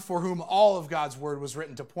 the one for whom all of God's word was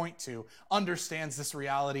written to point to, understands this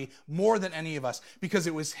reality more than any of us because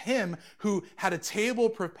it was him who had a table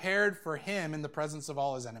prepared for him in the presence of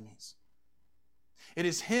all his enemies. It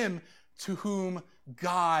is him to whom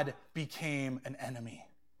God became an enemy.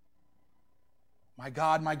 My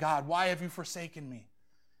God, why have you forsaken me?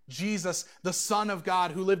 Jesus, the Son of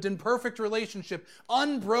God, who lived in perfect relationship,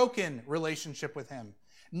 unbroken relationship with him.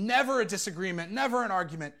 Never a disagreement, never an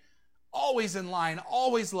argument, always in line,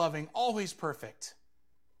 always loving, always perfect.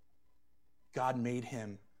 God made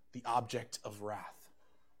him the object of wrath.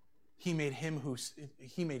 He made him who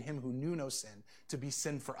knew no sin to be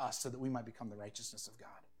sin for us so that we might become the righteousness of God.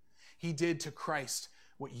 He did to Christ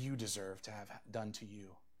what you deserve to have done to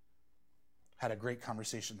you. Had a great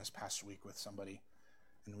conversation this past week with somebody.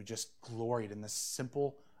 And we just gloried in this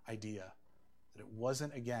simple idea that it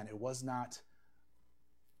was not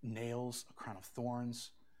nails, a crown of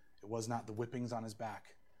thorns. It was not the whippings on his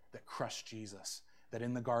back that crushed Jesus, that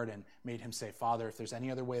in the garden made him say, Father, if there's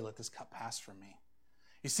any other way, let this cup pass from me.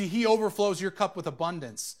 You see, he overflows your cup with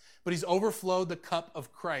abundance, but he's overflowed the cup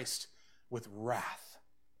of Christ with wrath.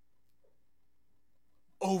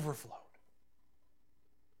 Overflowed.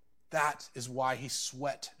 That is why he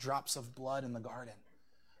sweat drops of blood in the garden.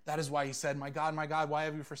 That is why he said, my God, why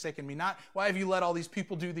have you forsaken me? Not, why have you let all these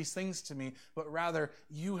people do these things to me? But rather,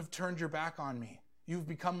 you have turned your back on me. You've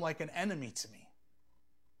become like an enemy to me.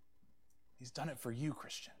 He's done it for you,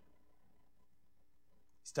 Christian.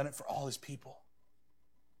 He's done it for all his people.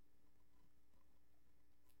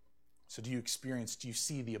 So do you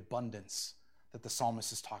see the abundance that the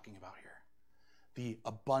psalmist is talking about here? The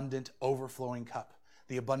abundant, overflowing cup.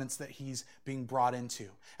 The abundance that he's being brought into.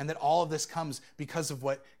 And that all of this comes because of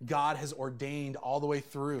what God has ordained all the way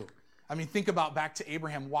through. I mean, think about back to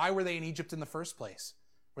Abraham. Why were they in Egypt in the first place?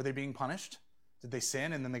 Were they being punished? Did they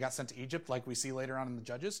sin and then they got sent to Egypt like we see later on in the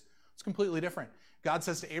Judges? It's completely different. God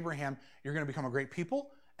says to Abraham, you're going to become a great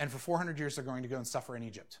people, and for 400 years they're going to go and suffer in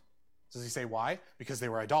Egypt. Does he say why? Because they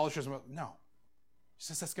were idolaters? No. He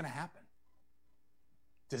says that's going to happen.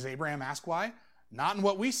 Does Abraham ask why? Not in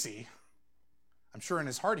what we see. I'm sure in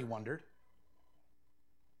his heart he wondered.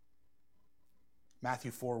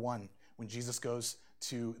 Matthew 4:1, when Jesus goes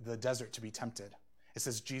to the desert to be tempted, it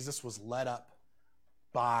says Jesus was led up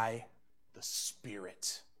by the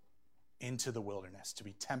Spirit into the wilderness to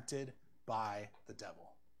be tempted by the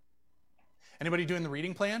devil. Anybody doing the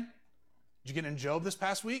reading plan? Did you get in Job this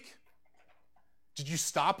past week? Did you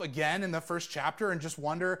stop again in the first chapter and just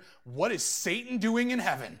wonder, what is Satan doing in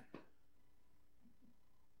heaven?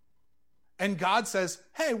 And God says,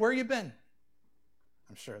 hey, where you been?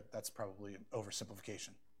 I'm sure that's probably an oversimplification.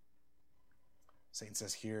 Satan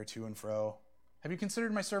says here, to and fro. Have you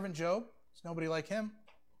considered my servant Job? There's nobody like him.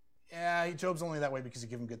 Yeah, Job's only that way because you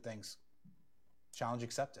give him good things. Challenge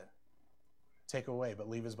accepted. Take away, but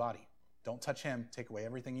leave his body. Don't touch him. Take away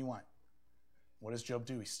everything you want. What does Job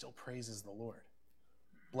do? He still praises the Lord.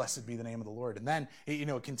 Blessed be the name of the Lord. And then,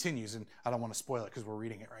 it continues, and I don't want to spoil it because we're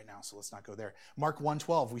reading it right now, so let's not go there. Mark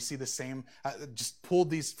 1:12, we see the same, just pulled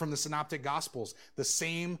these from the Synoptic Gospels, the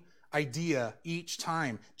same idea each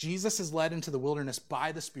time. Jesus is led into the wilderness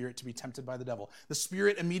by the Spirit to be tempted by the devil. The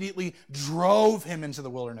Spirit immediately drove him into the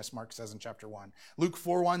wilderness, Mark says in chapter 1. Luke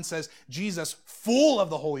 4:1 says, Jesus, full of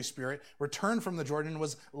the Holy Spirit, returned from the Jordan and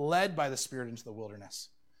was led by the Spirit into the wilderness.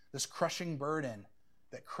 This crushing burden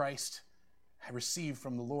that Christ had received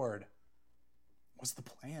from the Lord was the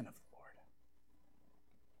plan of the Lord.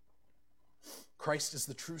 Christ is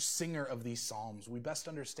the true singer of these psalms. We best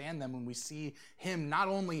understand them when we see him not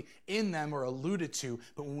only in them or alluded to,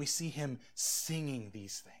 but when we see him singing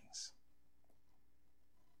these things.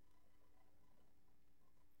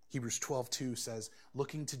 Hebrews 12:2 says,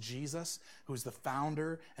 looking to Jesus, who is the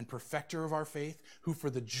founder and perfecter of our faith, who for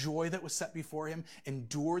the joy that was set before him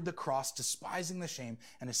endured the cross, despising the shame,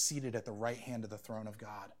 and is seated at the right hand of the throne of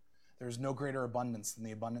God. There is no greater abundance than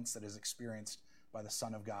the abundance that is experienced by the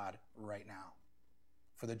Son of God right now.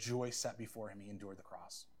 For the joy set before him, he endured the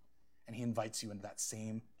cross. And he invites you into that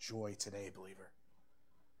same joy today, believer.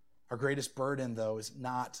 Our greatest burden, though, is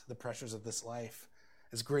not the pressures of this life.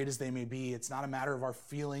 As great as they may be, it's not a matter of our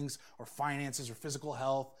feelings or finances or physical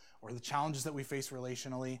health or the challenges that we face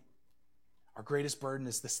relationally. Our greatest burden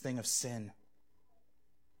is this thing of sin.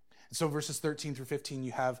 And so verses 13 through 15,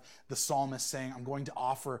 you have the psalmist saying, I'm going to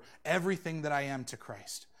offer everything that I am to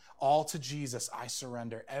Christ. All to Jesus I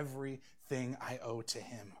surrender, everything I owe to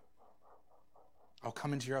him. I'll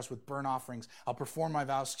come into your house with burnt offerings. I'll perform my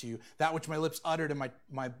vows to you, that which my lips uttered and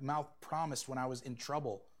my mouth promised when I was in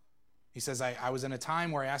trouble. He says, I was in a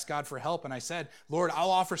time where I asked God for help, and I said, Lord,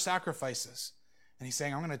 I'll offer sacrifices. And he's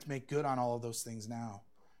saying, I'm going to make good on all of those things now.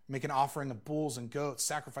 Make an offering of bulls and goats,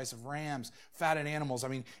 sacrifice of rams, fatted animals. I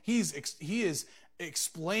mean, he is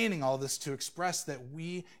explaining all this to express that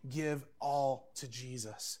we give all to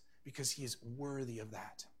Jesus because he is worthy of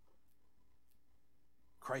that.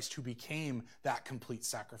 Christ who became that complete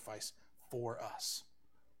sacrifice for us.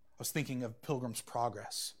 I was thinking of Pilgrim's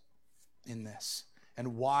Progress in this.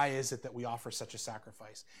 And why is it that we offer such a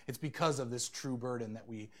sacrifice? It's because of this true burden that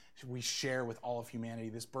we share with all of humanity,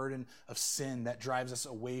 this burden of sin that drives us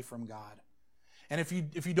away from God. And if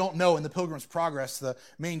you don't know, in the Pilgrim's Progress, the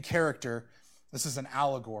main character, this is an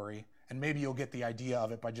allegory, and maybe you'll get the idea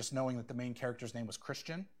of it by just knowing that the main character's name was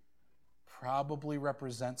Christian, probably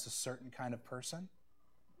represents a certain kind of person.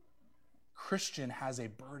 Christian has a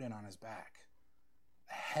burden on his back,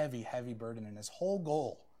 a heavy, heavy burden, and his whole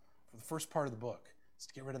goal for the first part of the book is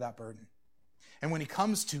to get rid of that burden. And when he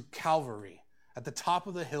comes to Calvary, at the top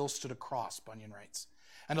of the hill stood a cross, Bunyan writes,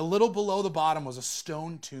 and a little below the bottom was a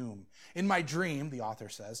stone tomb. In my dream, the author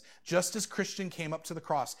says, just as Christian came up to the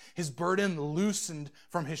cross, his burden loosened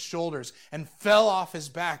from his shoulders and fell off his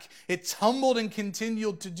back. It tumbled and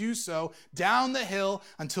continued to do so down the hill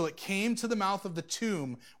until it came to the mouth of the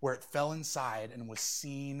tomb, where it fell inside and was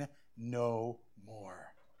seen no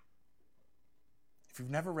more. If you've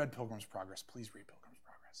never read Pilgrim's Progress, please read Pilgrim's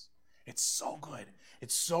Progress. It's so good.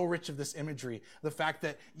 It's so rich of this imagery. The fact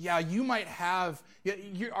that, you might have,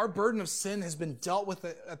 our burden of sin has been dealt with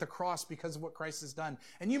at the cross because of what Christ has done.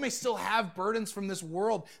 And you may still have burdens from this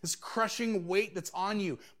world, this crushing weight that's on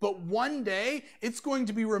you. But one day, it's going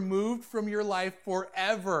to be removed from your life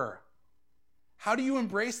forever. How do you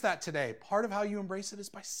embrace that today? Part of how you embrace it is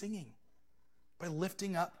by singing, by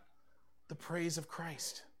lifting up the praise of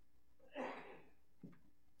Christ.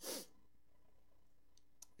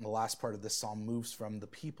 The last part of this psalm moves from the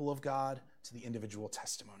people of God to the individual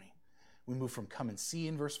testimony. We move from come and see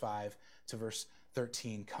in verse 5 to verse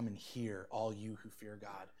 13, come and hear, all you who fear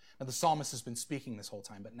God. Now, the psalmist has been speaking this whole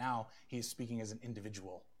time, but now he is speaking as an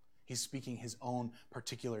individual. He's speaking his own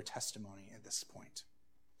particular testimony at this point.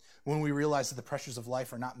 When we realize that the pressures of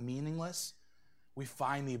life are not meaningless, we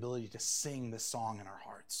find the ability to sing this song in our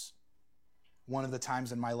hearts. One of the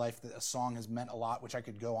times in my life that a song has meant a lot, which I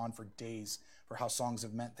could go on for days for how songs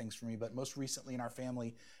have meant things for me, but most recently in our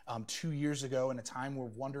family, 2 years ago, in a time we're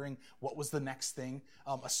wondering what was the next thing,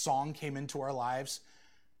 a song came into our lives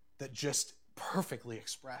that just perfectly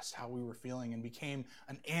expressed how we were feeling and became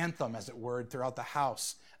an anthem, as it were, throughout the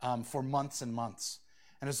house for months and months.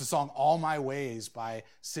 And it's the song All My Ways by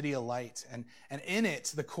City of Light. And in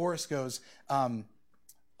it, the chorus goes, oh,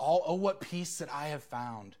 what peace that I have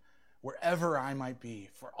found wherever I might be,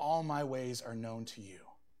 for all my ways are known to you.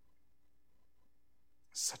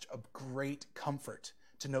 Such a great comfort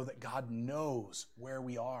to know that God knows where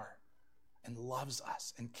we are and loves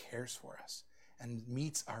us and cares for us and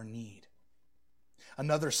meets our need.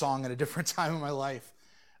 Another song at a different time in my life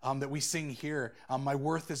that we sing here, my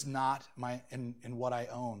worth is not in what I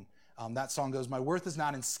own. That song goes, my worth is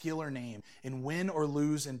not in skill or name, in win or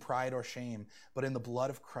lose, in pride or shame, but in the blood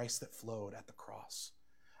of Christ that flowed at the cross.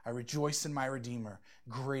 I rejoice in my Redeemer,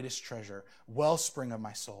 greatest treasure, wellspring of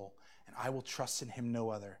my soul, and I will trust in him no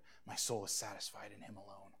other. My soul is satisfied in him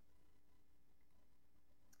alone.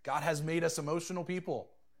 God has made us emotional people.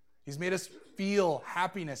 He's made us feel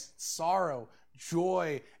happiness, sorrow,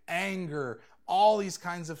 joy, anger, all these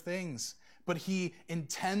kinds of things. But he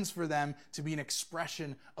intends for them to be an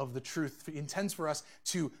expression of the truth. He intends for us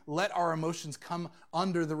to let our emotions come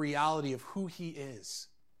under the reality of who he is.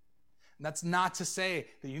 And that's not to say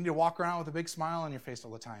that you need to walk around with a big smile on your face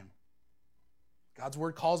all the time. God's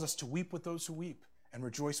word calls us to weep with those who weep and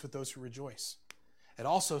rejoice with those who rejoice. It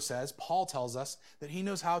also says, Paul tells us, that he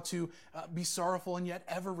knows how to be sorrowful and yet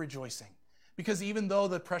ever rejoicing. Because even though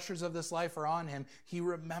the pressures of this life are on him, he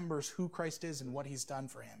remembers who Christ is and what he's done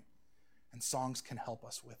for him. And songs can help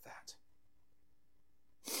us with that.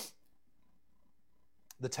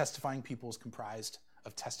 The testifying people is comprised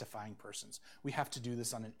of testifying persons. We have to do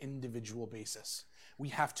this on an individual basis. We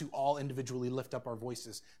have to all individually lift up our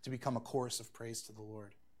voices to become a chorus of praise to the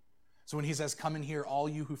Lord. So when he says, come and hear, all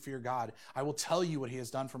you who fear God, I will tell you what he has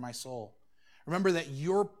done for my soul. Remember that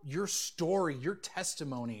your story, your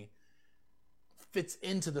testimony fits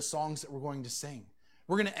into the songs that we're going to sing.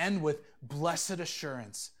 We're going to end with blessed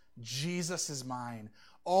assurance, Jesus is mine.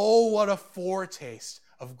 Oh, what a foretaste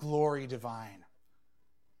of glory divine.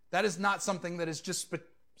 That is not something that is just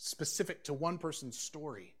specific to one person's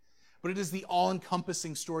story, but it is the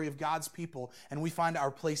all-encompassing story of God's people, and we find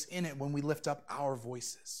our place in it when we lift up our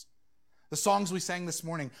voices. The songs we sang this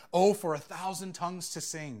morning, oh, for 1,000 tongues to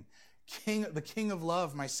sing, the King of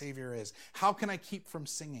love my Savior is. How can I keep from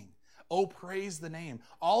singing? Oh, praise the name.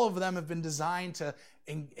 All of them have been designed to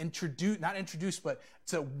but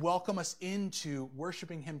to welcome us into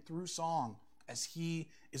worshiping him through song as he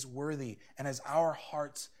is worthy and as our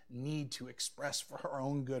hearts need to express for our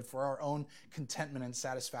own good, for our own contentment and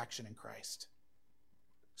satisfaction in Christ.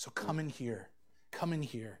 So come in here,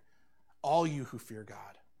 all you who fear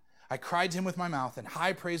God. I cried to him with my mouth, and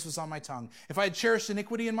high praise was on my tongue. If I had cherished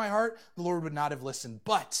iniquity in my heart, the Lord would not have listened.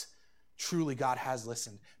 But truly God has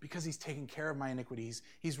listened, because he's taken care of my iniquities.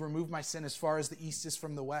 He's removed my sin as far as the east is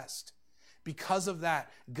from the west. Because of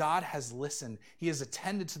that, God has listened. He has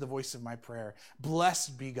attended to the voice of my prayer.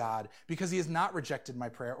 Blessed be God, because he has not rejected my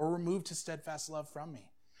prayer or removed his steadfast love from me.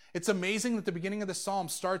 It's amazing that the beginning of the psalm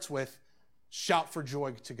starts with shout for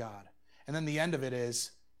joy to God. And then the end of it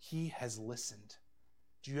is, he has listened.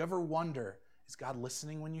 Do you ever wonder, is God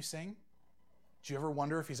listening when you sing? Do you ever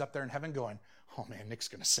wonder if he's up there in heaven going, oh man, Nick's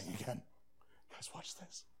going to sing again. Guys, watch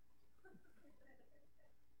this.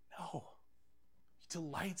 No. He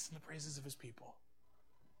delights in the praises of his people.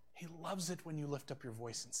 He loves it when you lift up your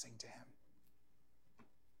voice and sing to him.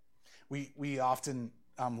 We often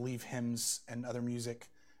leave hymns and other music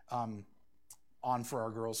on for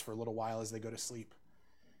our girls for a little while as they go to sleep.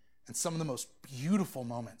 And some of the most beautiful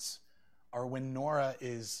moments are when Nora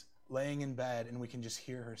is laying in bed and we can just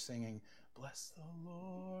hear her singing, "Bless the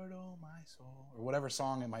Lord, oh my soul," or whatever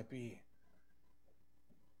song it might be.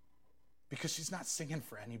 Because she's not singing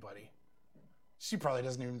for anybody. She probably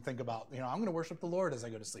doesn't even think about, I'm going to worship the Lord as I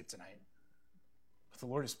go to sleep tonight. But the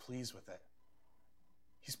Lord is pleased with it.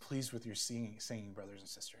 He's pleased with your singing, brothers and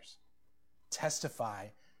sisters. Testify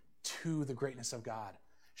to the greatness of God.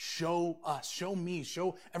 Show us, show me,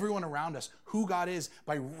 show everyone around us who God is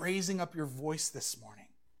by raising up your voice this morning.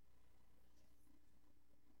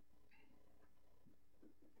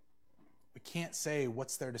 We can't say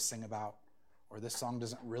what's there to sing about, or this song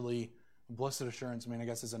doesn't really, Blessed Assurance, I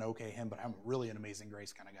guess is an okay hymn, but I'm really an Amazing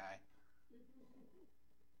Grace kind of guy.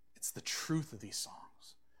 It's the truth of these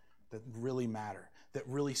songs that really matter, that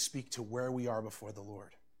really speak to where we are before the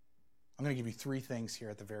Lord. I'm going to give you 3 things here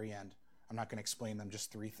at the very end. I'm not going to explain them,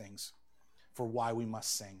 just 3 things for why we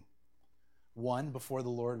must sing. 1, before the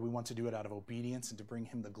Lord, we want to do it out of obedience and to bring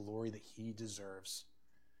him the glory that he deserves.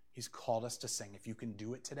 He's called us to sing. If you can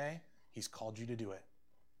do it today, he's called you to do it.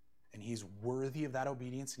 And he's worthy of that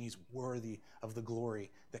obedience, and he's worthy of the glory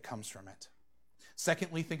that comes from it.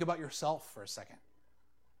 Secondly, think about yourself for a second.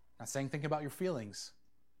 Not saying think about your feelings.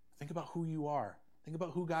 Think about who you are. Think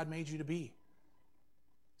about who God made you to be.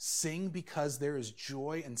 Sing because there is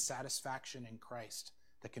joy and satisfaction in Christ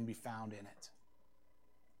that can be found in it.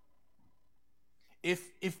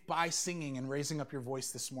 If by singing and raising up your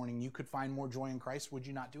voice this morning you could find more joy in Christ, would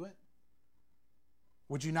you not do it?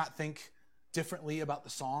 Would you not think differently about the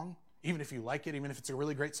song? Even if you like it, even if it's a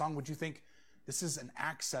really great song, would you think, this is an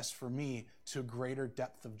access for me to a greater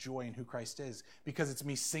depth of joy in who Christ is? Because it's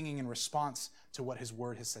me singing in response to what his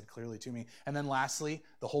word has said clearly to me. And then lastly,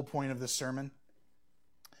 the whole point of this sermon,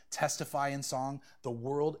 testify in song. The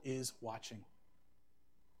world is watching.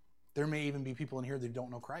 There may even be people in here that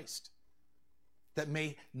don't know Christ, that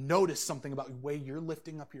may notice something about the way you're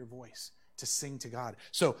lifting up your voice to sing to God.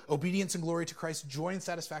 So obedience and glory to Christ, joy and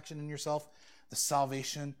satisfaction in yourself, the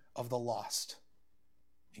salvation of the lost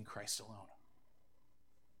in Christ alone.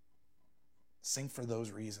 Sing for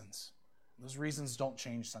those reasons. Those reasons don't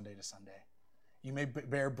change Sunday to Sunday. You may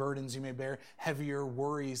bear burdens, you may bear heavier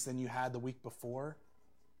worries than you had the week before.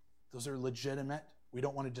 Those are legitimate. We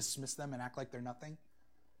don't want to dismiss them and act like they're nothing.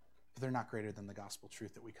 But they're not greater than the gospel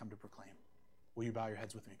truth that we come to proclaim. Will you bow your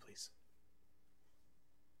heads with me, please?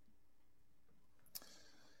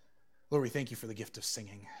 Lord, we thank you for the gift of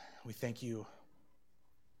singing. We thank you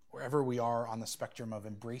wherever we are on the spectrum of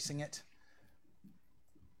embracing it,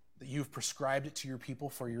 that you've prescribed it to your people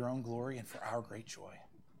for your own glory and for our great joy.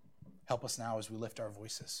 Help us now as we lift our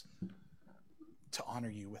voices to honor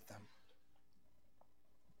you with them.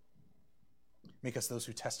 Make us those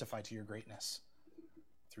who testify to your greatness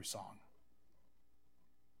through song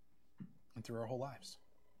and through our whole lives.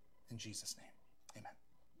 In Jesus' name, amen.